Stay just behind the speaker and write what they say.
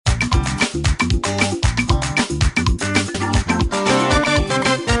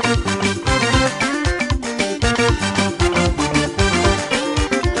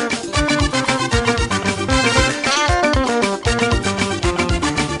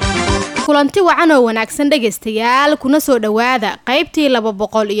kulanti wacan oo wanaagsan dhageystayaal kuna soo dhawaada qaybtii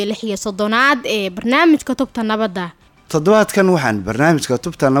 236 ee barnaamijka Tubta Nabadda. toddobaadkan waxaan barnaamijka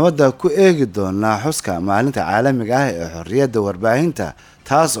Tubta Nabadda ku eegi doonaa xuska maalinta caalamiga ah ee xorriyadda warbaahinta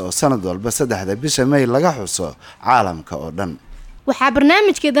taas oo sanad walba 3 bisha May laga xuso caalamka oo dhan. waxaa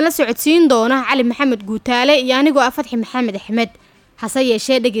barnaamijkeeda la socodsiin doona Cali Maxamed Guutaale iyo anigoo Fatxi Maxamed Axmed. hase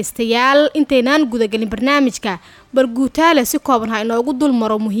yeeshee dhageystayaal intaynaan gudagelin barnaamijka Guutaale si kooban ha inoogu dul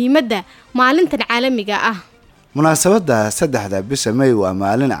maro muhiimadda maalintan caalamiga ah. munaasabadda 3 bisha May waa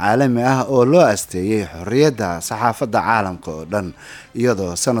maalin caalami ah oo loo asteeyay xorriyadda saxaafadda caalamka oo dhan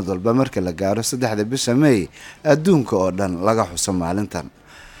iyadoo sanad walba marka la gaaro 3 bisha May adduunka oo dhan laga xuso maalintan.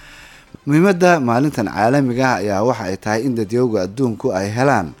 muhiimadda maalintan caalamiga ah ayaa waxa ay tahay in dadweynaha adduunku ay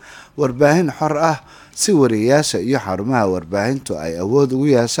helaan warbaahin xor ah si wariyaasha iyo xarumaha warbaahintu ay awood ugu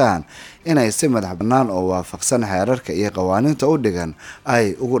yeeshaan inay si madax bannaan oo waafaqsan xeerarka iyo qawaaniinta u dhigan ay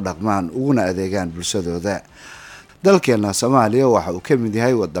ugu dhaqmaan uguna adeegaan bulshadooda. dalkeena Soomaaliya waxa uu ka mid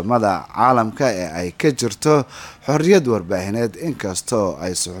yahay wadamada caalamka ee ay ka jirto xorriyad warbaahineed inkastoo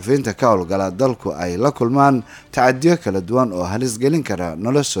ay suxufiyiinta ka howlgala dalku ay la kulmaan tacadiyo kala duwan oo halis gelin kara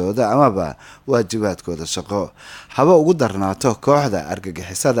noloshooda amaba waajibaadkooda shaqo. haba ugu darnaato kooxda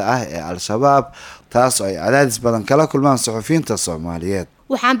argagixisada ah ee Al-Shabaab taas oo ay cadaadis badan kala kulmaan suxufiyiinta Soomaaliyeed.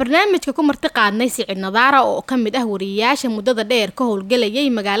 waxaan barnaamijka ku marti qaadnay Siciid Nadaara oo ka mid ah wariyaasha muddada dheer ka howlgalayay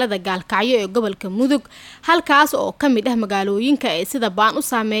magaalada Gaalkacyo ee gobolka Mudug halkaas oo ka mid ah magaalooyinka ay sida baan u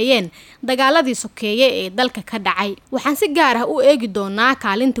saameeyeen dagaaladii sokeeye ee dalka ka dhacay. waxaan si gaar ah u eegi doonaa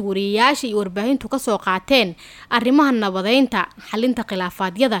kaalinta wariyaasha iyo warbaahintu ka soo qaateen arrimaha nabadeynta, xalinta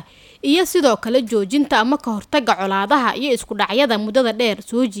khilaafaadiyada iyo sidoo kale joojinta ama ka hortagga colaadaha iyo isku dhacyada muddada dheer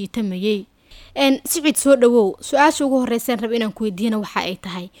soo jiitamayay. Siciid soo dhawow su'aasha ugu horeysan rab inaan ku weydiino waxa ay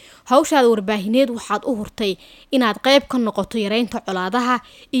tahay hawshaada warbaahineed waxaad u hurtay inaad qayb ka noqoto yareynta colaadaha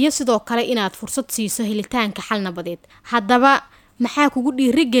iyo sidoo kale inaad fursad siiso helitaanka xal nabadeed. haddaba maxaa kugu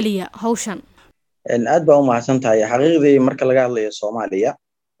dhiirigeliya hawshan? aad baa u mahadsantahay. xaqiiqdii marka laga hadlayo Soomaaliya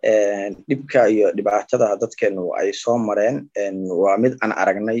dhibka iyo dhibaatada dadkeenu ay soo mareen waa mid aan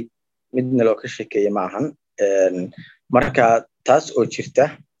aragnay midna loo ka sheekeeyay ma ahan. marka taas oo jirta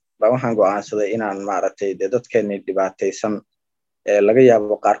waxaan go'aansaday inaan maaragtay dadkeena dhibaataysan laga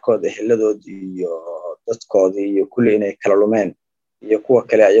yaabo qaarkood ehladood iyo dadkoodii iyo kulli inay kala lumeen iyo kuwa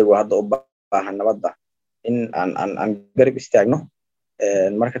kale ayagu hadda u baahan nabadda in aan garab istaagno.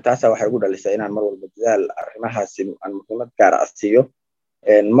 marka taas waxay ugu dhalisay inaan mar walba dadaal arrimahaasi aan muhiimad gaar ah siiyo.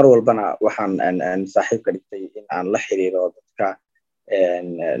 mar walbana waxaan saaxiib ka dhigtay in aan la xiriiro dadka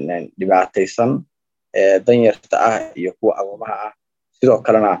dhibaataysan danyarta ah iyo kuwa agoomaha ah sidoo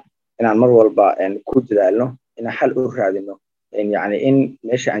kalena inaan mar walba ku dadaalno inaan xal u raadino yani in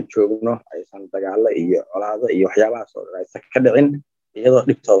meesha aan joogno aysan dagaalo iyo colaado iyo waxyaabahaas oo dhan aysan ka dhicin iyadoo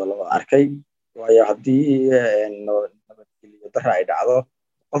dhibtooda la wada arkay. waayo haddii nabadgelyo darra ay dhacdo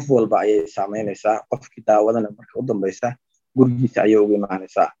qof walba ayay saameynaysaa. qofkii daawadana marka u dambaysa gurigiisa ayay ugu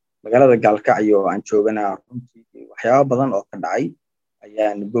imaanaysaa. magaalada Gaalkacyo aan jooganaa runtii waxyaabo badan oo ka dhacay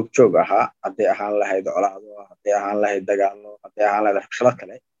ayaan goobjoog ahaa. hadday ahaan lahayd colaado, hadday ahaan lahayd dagaalo, hadday ahaan lahayd rabshado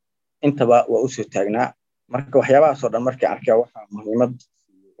kale intaba waa u soo taagnaa. marka waxyaabahaas oo dhan markii arkay waxaa muhiimad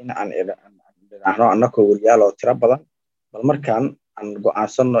in aan idhaahno annagoo wariyaal oo tiro badan bal markaan aan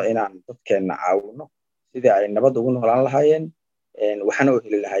go'aansanno inaan dadkeena caawino sidii ay nabad ugu noolaan lahaayeen waxaana u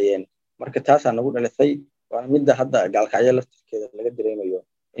heli lahaayeen. marka taasaa nagu dhalisay waana midda hadda Gaalkacyo laftirkeeda laga dareemayo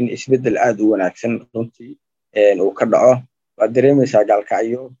in isbeddel aad u wanaagsan runtii uu ka dhaco. waad dareemaysaa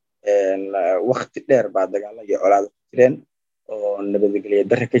Gaalkacyo waqti dheer baa dagaalo iyo colaado ku jireen oo nabadgelyo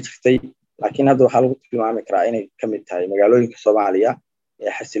darro ka jirtay laakiin hadda waxaa lagu tilmaami karaa inay ka mid tahay magaalooyinka Soomaaliya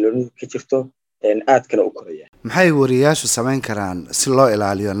ee xasiloonidu ka jirto aad kale u koraya. maxay wariyaashu samayn karaan si loo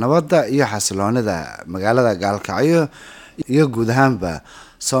ilaaliyo nabadda iyo xasiloonida magaalada Gaalkacyo iyo guud ahaanba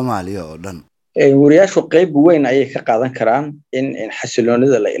Soomaaliya oo dhan? wariyaashu qayb weyn ayay ka qaadan karaan in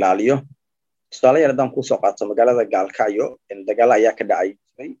xasiloonida la ilaaliyo. tusaale yar haddaan kusoo qaato magaalada Gaalkacyo dagaalo ayaa ka dhacay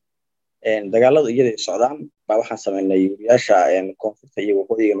jiray. dagaaladu iyada socdaan baa waxaan sameynay wariyaasha koonfurta iyo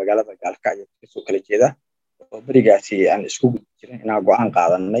waqooyiga magaalada Gaalkacyo kasoo kala jeeda oo barigaasi aan isku gudbi jirin inaan go'aan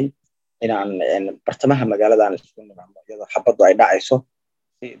qaadanay inaan bartamaha magaaladaan isku nimaadno iyadoo xabaddu ay dhacayso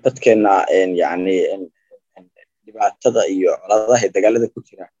si dadkeena yani dhibaatada iyo colaadaha dagaalada ku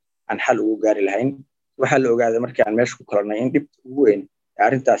jira aan xal ugu gaari lahayn. waxaa la ogaaday markii aan meesha ku kalanay in dhibta ugu weyn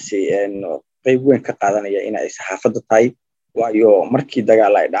arrintaasi qayb weyn ka qaadanaya in ay saxaafadda tahay. waayo markii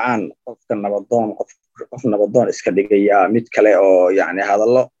dagaal ay dhacaan qofka nabadoon qof nabadoon iska dhigaya mid kale oo yani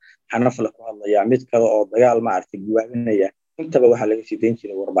hadallo xanaf la ku hadlaya mid kale oo dagaal maartay guwaabinaya intaba waxa laga sii deyn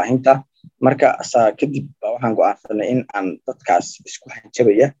jiray warbaahinta. marka kadib waxaan go'aansanay in aan dadkaas isku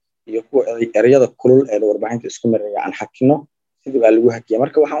hanjabaya iyo kuwa ereyada kulul ee warbaahinta isku maraya aan xakino sidii baa lagu hakiyay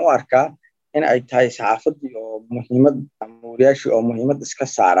marka waxaan u arkaa in ay tahay saxaafadii oo muhiimad ama wariyaashii oo muhiimad iska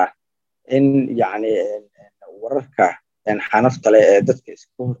saara in yacni wararka xanafta leh ee dadka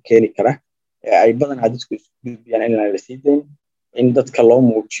isku horkeeni kara ee ay badanaa dadku isku gudbiyaan in la sii dayn in dadka loo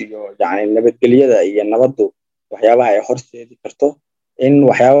muujiyo yacni nabadgelyada iyo nabaddu waxyaabaha ay horseedi karto in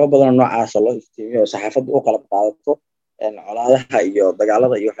waxyaabo badan noocaas loo iftiimiyo saxaafaddu u qalab qaadato colaadaha iyo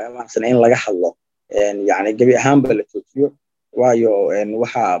dagaalada iyo waxyaabahaasna in laga hadlo yacni gebi ahaanba la joojiyo waayo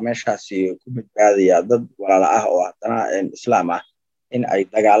waxaa meeshaasi ku badbaadaya dad walaala ah oo haddana islaam ah in ay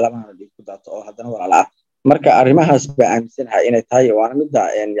dagaalamaan dhiig ku daato oo haddana walaala ah marka arrimahaas baa aaminsanahay inay tahay waana midda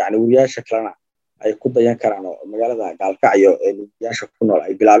yacni wariyaasha kalena ay ku dayan karaan oo magaalada gaalkacyo wariyaasha ku nool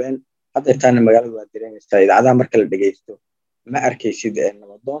ay bilaabeen haddeertaana magaalada waa dareemaysaa idaacadaha marka la dhegeysto ma arkaysid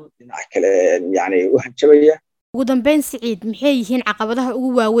nabadoon dhinaca kale yacni u hanjabaya ugu dambeyn Siciid maxay yihiin caqabadaha ugu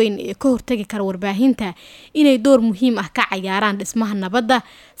waaweyn ee ka hortagi kara warbaahinta inay door muhiim ah ka ciyaaraan dhismaha nabadda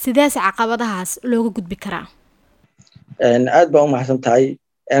sidaas caqabadahaas looga gudbi karaa aad baa u mahadsan tahay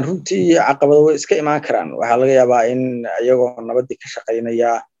runtii caqabado way iska imaan karaan waxaa laga yaabaa in iyagoo nabadii ka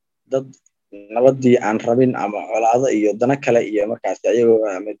shaqaynaya dad nabadii aan rabin ama colaado iyo dana kale iyo markaas ayagoo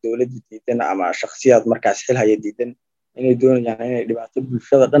ama dawladda diidan ama shakhsiyaad markaas xil haya diidan inay doonayaan inay dhibaato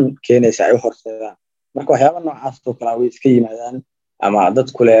bulshada dhan keenaysa ay horseedaan marka waxyaaba noocaas oo kale way iska yimaadaan ama dad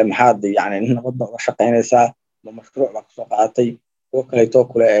kule maxaad yacni nabadda uga shaqaynaysaa ma mashruuc baa kasoo qaadatay kuwo kaleetoo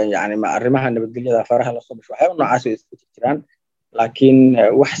kule yacni ma arrimaha nabadgelyada faraha lasoo dhasho waxyaaba noocaas way iska jiraan laakiin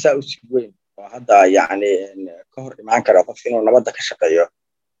wax saa u sii weyn oo hadda yacni ka hor imaan kara qofka inuu nabadda ka shaqeeyo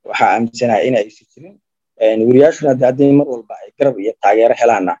waxaa aaminsanahay in aysan jirin wariyaashuna haddii mar walba ay garab iyo taageero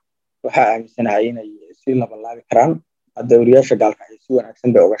helaanna waxaa aaminsanahay inay si labalaabi karaan hadda wariyaasha gaalkacyo si wanaagsan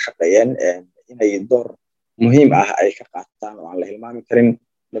bay uga shaqeeyeen inay door muhiim ah ay ka qaataan oo aan la hilmaami karin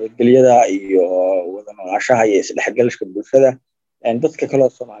nabadgelyada iyo wada noolaanshaha iyo isdhexgalka bulshada dadka kale oo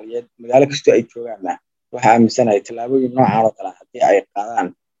Soomaaliyeed magaalo kastoo ay joogaanna waxaa aaminsanahay tallaabooyin noocan oo kale haddii ay qaadaan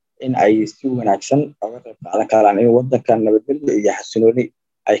in ay si wanaagsan uga qayb qaadan karaan in waddanka nabadgelyo iyo xasilooni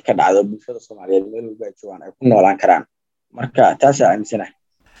ay ka dhacdo bulshada Soomaaliyeed meel walba ay joogaan ay ku noolaan karaan marka taas aaminsanahay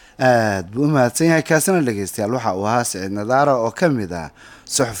aad buu mahadsan yahay kaasina dhegeystayaal waxa uu ahaa Siciid Nadaara oo ka mid ah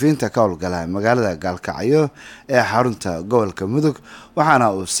suxufiyiinta ka howlgala magaalada Gaalkacyo ee xarunta gobolka Mudug waxaana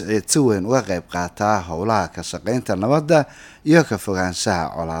uu Siciid si weyn uga qayb qaataa howlaha ka shaqaynta nabadda iyo ka fogaanshaha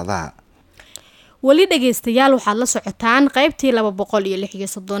colaadaha wali dhegeystayaal waxaad la socotaan qaybtii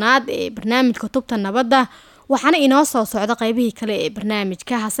 236aad ee barnaamijka tubta nabadda waxaana inoo soo socda qaybihii kale ee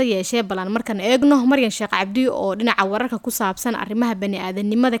barnaamijka hase yeeshee balan markan eegno Maryan Sheekh Cabdi oo dhinaca wararka ku saabsan arrimaha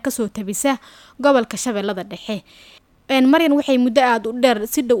bani'aadanimada ka soo tabisa gobolka Shabeellada Dhexe Maryan waxay muddo aad u dheer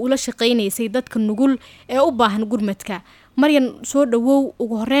si dhow ula shaqeynaysay dadka nugul ee u baahan gurmadka Maryan soo dhawow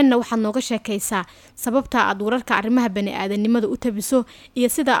ugu horeeyna waxaad nooga sheekaysaa sababta aad wararka arrimaha bani'aadanimada u tabiso iyo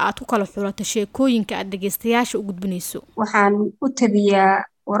sida aad ku kala xulato sheekooyinka aad dhageystayaasha u gudbinayso waxaan u tabiyaa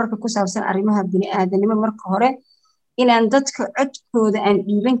wararka ku saabsan arrimaha bini'aadanimo marka hore inaan dadka codkooda aan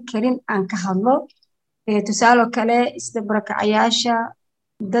dhiiban karin aan ka hadlo tusaale kale isla barakacayaasha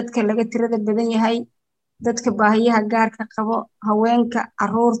dadka laga tirada badan yahay dadka baahiyaha gaarka qabo haweenka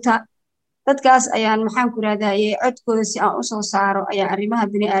caruurta dadkaas ayaan maxaan ku raadayay codkooda si aan u soo saaro ayaa arrimaha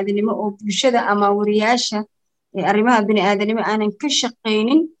bini'aadanimo oo bulshada ama wariyaasha arrimaha bini'aadanimo aanan ka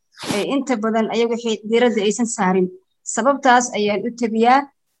shaqeynin inta badan ayagu diiradda aysan saarin sababtaas ayaan u tabiyaa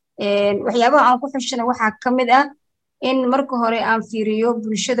waxyaabaha aan ku xushana waxaa ka mid ah in marka hore aan fiiriyo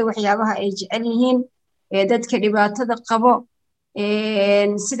bulshada waxyaabaha ay jecel yihiin dadka dhibaatada qabo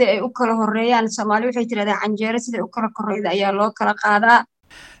sida ay u kala horeeyaan Soomaali waxay tiraahdaa canjeero sida u kala koreyda ayaa loo kala qaadaa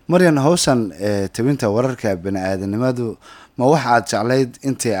Maryan hawshan tabinta wararka bani'aadanimadu ma wax aad jeclayd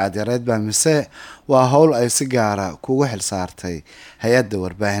intii aad yareed baa mise waa hawl ay si gaara kugu xil saartay hay'adda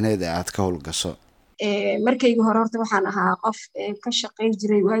warbaahineed ee aad ka howlgasho markayga hore horta waxaan ahaa qof ka shaqeyn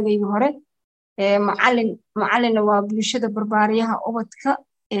jiray waagayga hore macallin waa bulshada barbaariyaha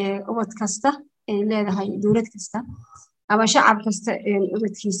ubad kasta ay leedahay dowlad kasta ama shacab kasta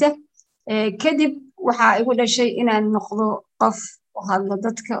ubadkiisa kadib waxaa igu dhashay inaan noqdo qof u hadlo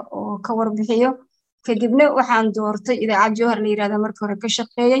dadka oo ka warbixiyo kadibna waxaan doortay idaacad Jowhar la yiraahdo marka hore ka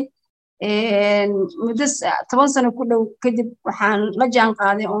shaqeeyay muddo 10 sano ku dhow kadib waxaan la jaan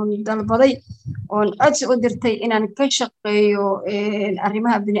qaaday oon dalbaday oon codsi u dirtay inaan ka shaqeeyo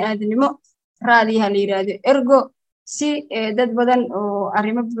arrimaha bini'aadanimo raadiyaha la yiraahdo Ergo si dad badan oo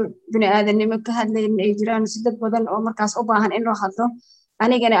arrimo bini'aadanimo ka hadlayeen ay jiraan si dad badan oo markaas u baahan in loo hadlo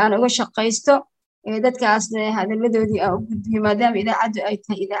anigana aan uga shaqeysto dadkaasna hadalladoodii aan u gudbiyo maadaama idaacaddu ay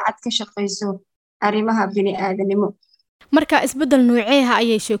tahay idaacad ka shaqeyso arrimaha bini'aadanimo marka isbedel nooceeha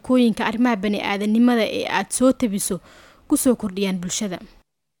ayay sheekooyinka arrimaha bani'aadanimada ee aad soo tabiso ku soo kordhiyaan bulshada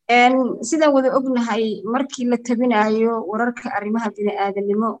sidaan wada ognahay markii la tabinayo wararka arrimaha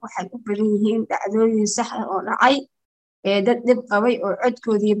bini'aadanimo waxay u badan yihiin dhacdooyin sax ah oo dhacay dad dib qabay oo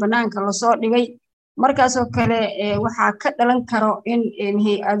codkoodii banaanka lasoo dhigay markaasoo kale waxaa ka dhalan karo in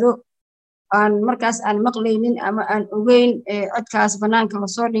hay-ado aan markaas aan maqlaynin ama aan ogeyn codkaas banaanka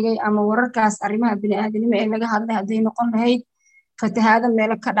lasoo dhigay ama wararkaas arrimaha bini'aadanimo ee laga hadlay hadday noqon lahayd fatahaado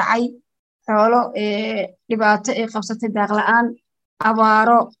meelo ka dhacay xoolo dhibaato ay qabsatay daaq la'aan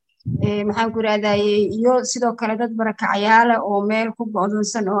abaaro maxaan ku raadayay iyo sidoo kale dad barakacayaala oo meel ku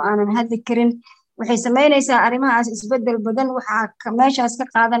go'doonsan oo aanan hadli karin waxay samaynaysaa arrimahaas isbedel badan waxaa meeshaas ka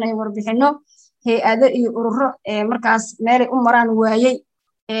qaadanaya warbixino hay-ado iyo ururo markaas meelay u maraan waayey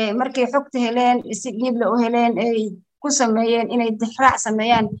markay xogta heleen si dhiibla u heleen ay ku sameeyeen inay dixraac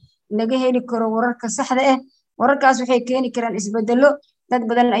sameeyaan laga heli karo wararka saxda ah wararkaas waxay keeni karaan isbedelo dad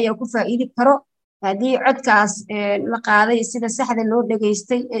badan ayaa ku faa'iidi karo haddii codkaas la qaaday sida saxda loo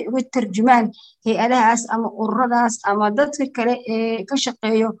dhageystay ay uga tarjumaan hay-adahaas ama ururadaas ama dadka kale ee ka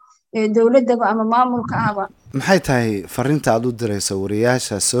shaqeeyo dowladaba ama maamulka ahba maxay tahay fariinta aad u dirayso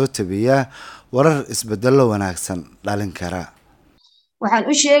wariyaasha soo tabiya warar isbedelo wanaagsan dhalin kara waxaan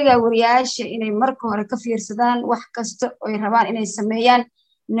u sheegaa wariyaasha inay marka hore ka fiirsadaan wax kasta oo ay rabaan inay sameeyaan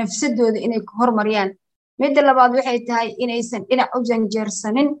nafsadooda inay ku hormariyaan midda labaad waxay tahay inaysan dhinac u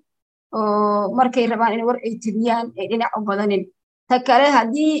janjeersanin oo markay rabaan in war ay tabiyaan ay dhinac u badanin ta kale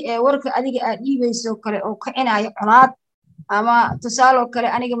haddii warka adiga aad dhiibayso kale oo kicinayo colaad ama tusaaloo kale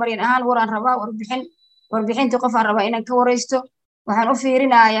aniga maryan ahaan waraan rabaa warbixinta qofaan rabaa inaan ka waraysto waxaan u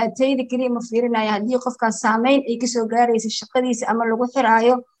fiirinayaa tayda keliya ma fiirinaya haddii qofkaas saameyn ay kasoo gaaraysa shaqadiisa ama lagu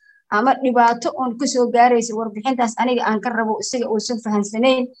xiraayo ama dhibaato oon kasoo gaaraysa warbixintaas aniga aan ka rabo isaga uusan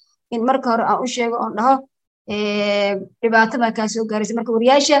fahansanayn in marka hore aan u sheego oon dhaho dhibaato baa kaa soo gaaraysa marka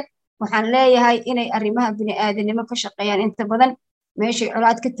wariyaasha waxaan leeyahay inay arrimaha bini'aadanimo ka shaqeeyaan inta badan meeshay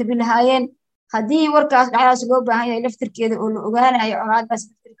colaad ka tabi lahaayeen haddii warkaas dhacdaas loo baahan yahay laftirkeeda oo la ogaanayo colaadaas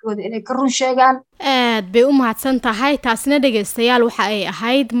laftirkooda inay ka run sheegaan aad bay u mahadsan tahay taasina dhegaystayaal waxa ay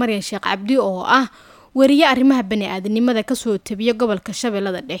ahayd maryan sheekh cabdi oo ah wariye arrimaha bani'aadanimada kasoo tabiya gobolka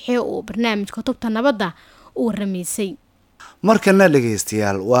shabeellada dhexe oo barnaamijka tubta nabadda u waramaysay markana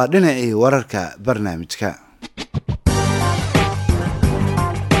dhegaystayaal waa dhinacii wararka barnaamijka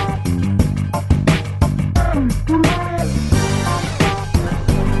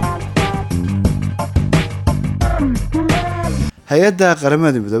hay-adda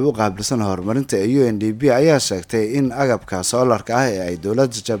qaramada midoobey u qaabilsan horumarinta ee UNDP ayaa sheegtay in agabka soolarka ah ee ay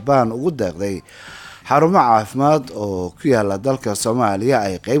dowladda Japan ugu deeqday xarumo caafimaad oo ku yaala dalka Soomaaliya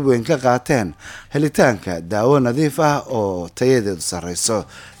ay qayb weyn ka qaateen helitaanka daawo nadiif ah oo tayadeedu sareyso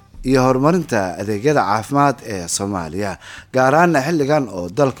iyo horumarinta adeegyada caafimaad ee Soomaaliya gaar ahaan xilligan oo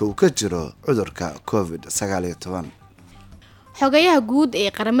dalka uu ka jiro cudurka COVID-19 xogayaha guud ee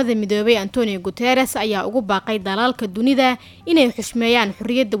qaramada midoobay Antonio Guterres ayaa ugu baaqay dalalka dunida inay xushmeeyaan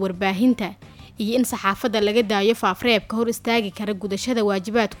xurriyadda warbaahinta iyo in saxaafadda laga daayo faafreebka hor istaagi kara gudashada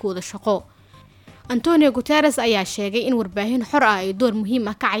waajibaadkooda shaqo. Antonio Guterres ayaa sheegay in warbaahin xor ah ay door muhiim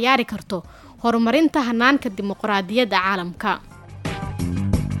ah ka ciyaari karto horumarinta hanaanka dimuqraadiyadda caalamka.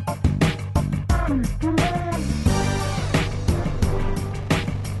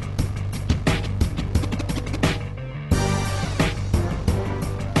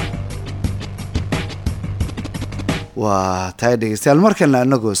 waa tahay dhegeystayaal markana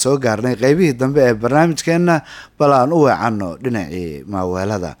anagoo soo gaarnay qaybihii dambe ee barnaamijkeena bal aan u weecanno dhinacii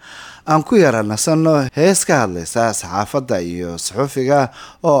maaweelada aan ku yara nasanno hees ka hadlaysa saxaafadda iyo suxufiga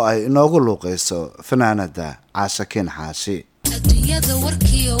oo ay inoogu luuqayso fanaanada Caashakiin Xaashi. adduunyada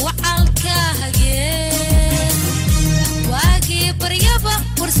warkiyo wacalka hagee waagii baryaba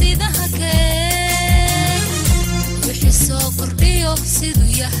warsidaha kee wixii soo kordhiyo siduu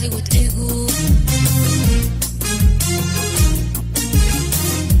yahay wadcigu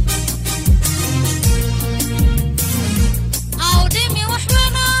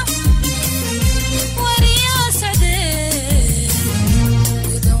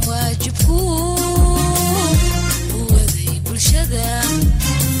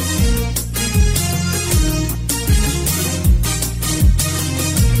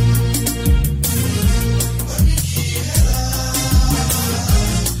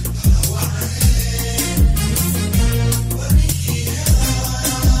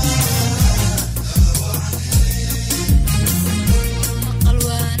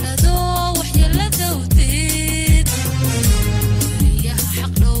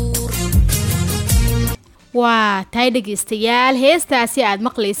waa tahay dhegeystayaal heestaasi aad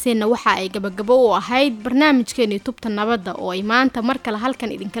maqlayseenna waxa ay gabagabo u ahayd barnaamijkeeni tubta nabadda oo ay maanta mar kale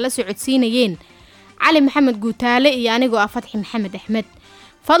halkan idinkala socodsiinayeen cali maxamed guutaale iyo anigoo ah Fatxi Maxamed Axmed.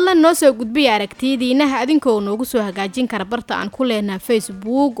 fadlan noo soo gudbiya aragtidiina adinkoo noogu soo hagaajin kara barta aan ku leenahay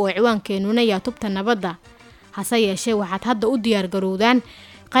Facebook oo ciwaankeenuna yahay tubta nabadda. hase yeeshee waxaad hadda u diyaar garowdaan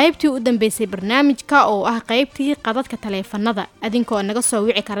qaybtii u dambeysay barnaamijka oo ah qaybtii qadadka taleefanada adinkoo naga soo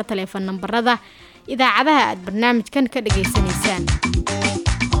wici kara taleefan nambarada idaacadaha aad barnaamijkan ka dhageysanaysaan.